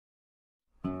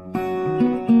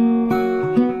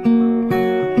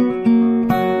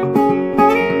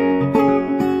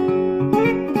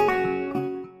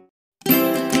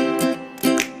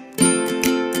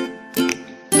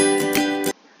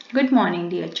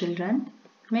children.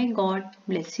 May God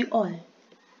bless you all.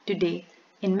 Today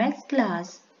in maths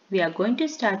class we are going to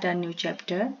start a new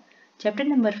chapter, chapter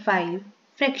number 5,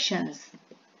 fractions.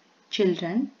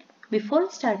 Children, before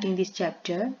starting this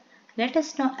chapter, let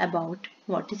us know about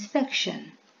what is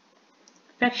fraction.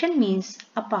 Fraction means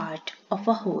a part of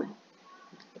a whole.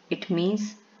 It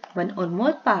means one or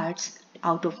more parts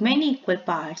out of many equal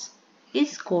parts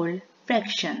is called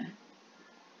fraction.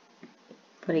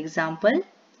 For example,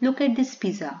 look at this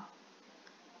pizza.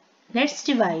 Let's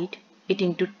divide it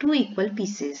into two equal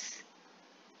pieces.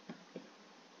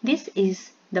 This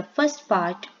is the first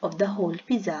part of the whole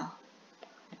pizza,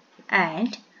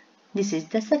 and this is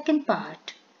the second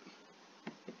part.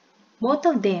 Both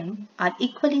of them are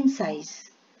equal in size.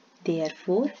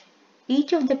 Therefore,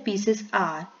 each of the pieces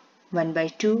are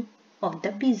 1/2 of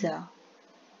the pizza.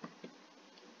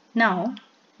 Now,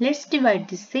 let's divide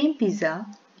the same pizza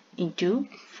into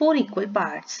 4 equal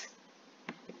parts.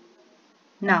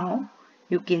 Now,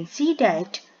 you can see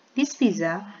that this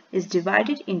pizza is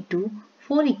divided into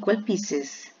 4 equal pieces.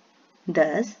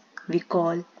 Thus, we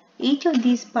call each of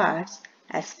these parts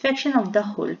as fraction of the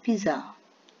whole pizza.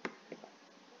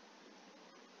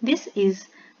 This is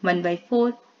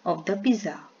 1/4 of the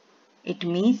pizza. It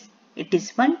means it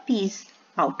is one piece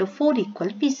out of 4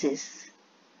 equal pieces.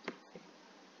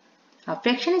 A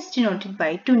fraction is denoted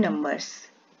by two numbers,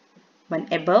 one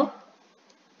above,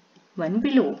 one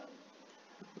below,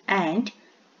 and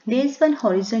there is one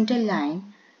horizontal line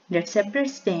that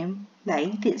separates them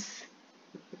like this.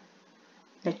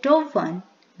 The top one,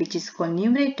 which is called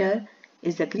numerator,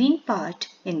 is the green part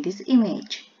in this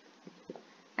image,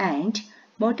 and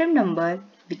bottom number,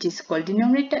 which is called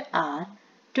denominator, are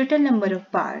total number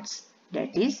of parts,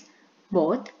 that is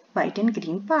both white and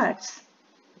green parts.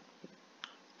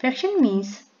 Fraction means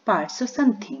parts of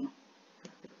something.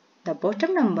 The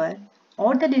bottom number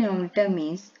or the denominator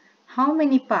means how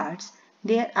many parts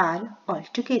there are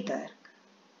altogether.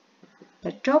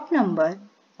 The top number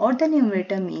or the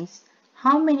numerator means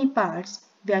how many parts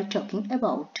we are talking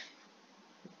about.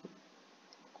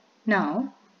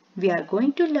 Now we are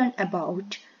going to learn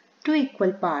about two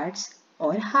equal parts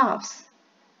or halves.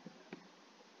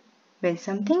 When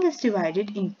something is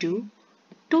divided into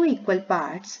two equal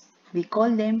parts, we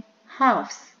call them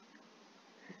halves.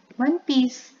 One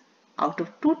piece out of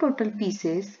two total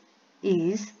pieces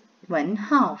is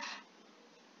 1/2.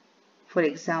 For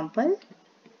example,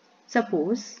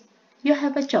 suppose you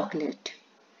have a chocolate.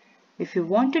 If you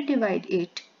want to divide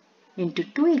it into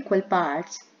two equal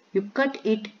parts, you cut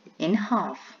it in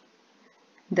half.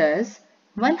 Thus,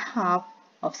 1/2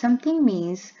 of something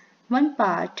means one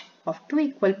part of two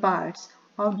equal parts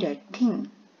of that thing.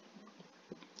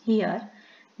 Here,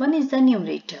 1 is the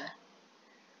numerator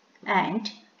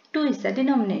and 2 is the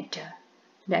denominator,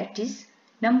 that is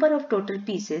number of total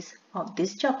pieces of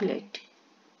this chocolate.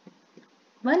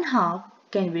 1/2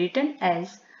 can be written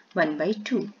as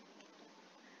 1/2.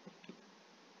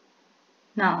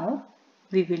 Now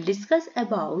we will discuss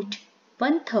about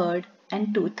 1/3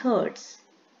 and 2/3.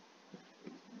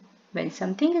 When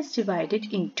something is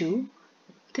divided into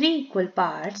 3 equal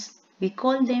parts, we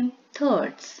call them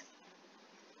thirds.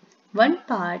 One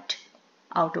part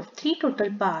out of 3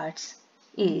 total parts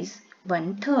is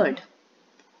 1/3.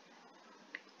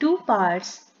 2 parts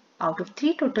out of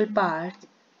 3 total parts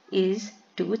is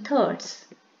 2/3.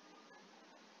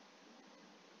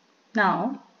 Now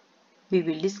we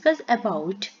will discuss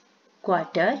about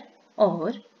quarter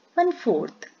or 1/4.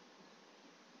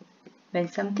 When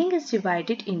something is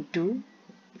divided into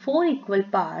 4 equal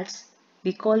parts,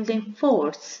 we call them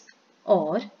fourths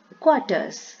or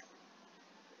quarters.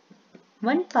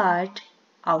 One part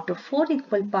out of 4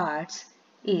 equal parts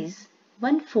is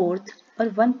 1/4 or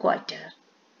 1/4.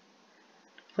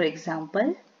 For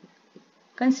example,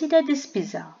 consider this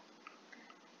pizza.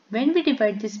 When we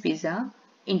divide this pizza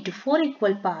into 4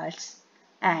 equal parts,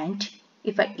 and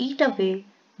if I eat away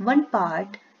one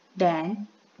part, then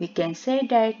we can say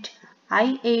that I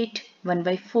ate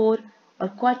 1/4 or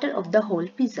quarter of the whole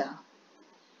pizza.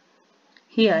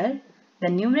 Here,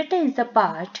 the numerator is the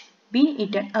part being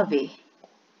eaten away,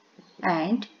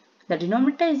 and the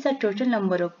denominator is the total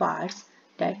number of parts,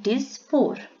 that is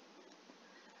 4.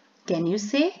 Can you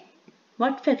say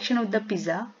what fraction of the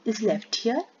pizza is left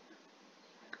here?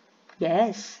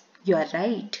 Yes, you are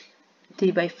right.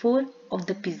 3/4 of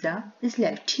the pizza is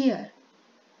left here.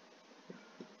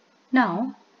 Now,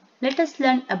 let us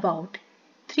learn about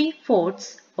 3/4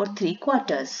 or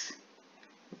 3/4.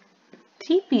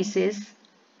 3 pieces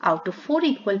out of 4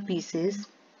 equal pieces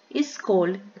is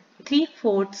called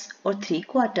 3/4 or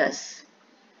 3/4.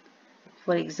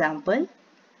 For example,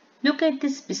 look at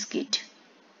this biscuit.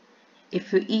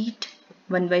 If you eat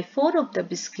 1 by 4 of the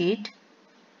biscuit,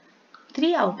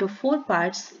 3 out of 4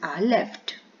 parts are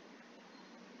left.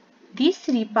 These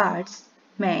 3 parts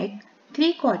make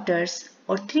 3/4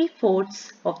 or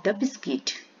 3/4 of the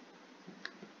biscuit.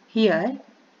 Here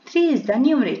 3 is the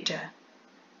numerator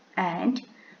and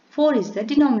 4 is the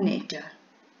denominator.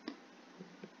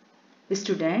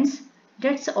 Students,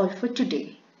 that's all for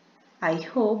today. I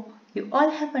hope you all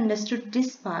have understood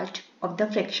this part of the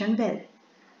fraction well.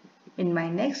 In my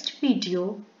next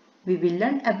video, we will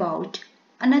learn about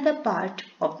another part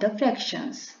of the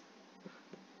fractions.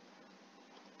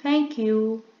 Thank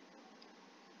you.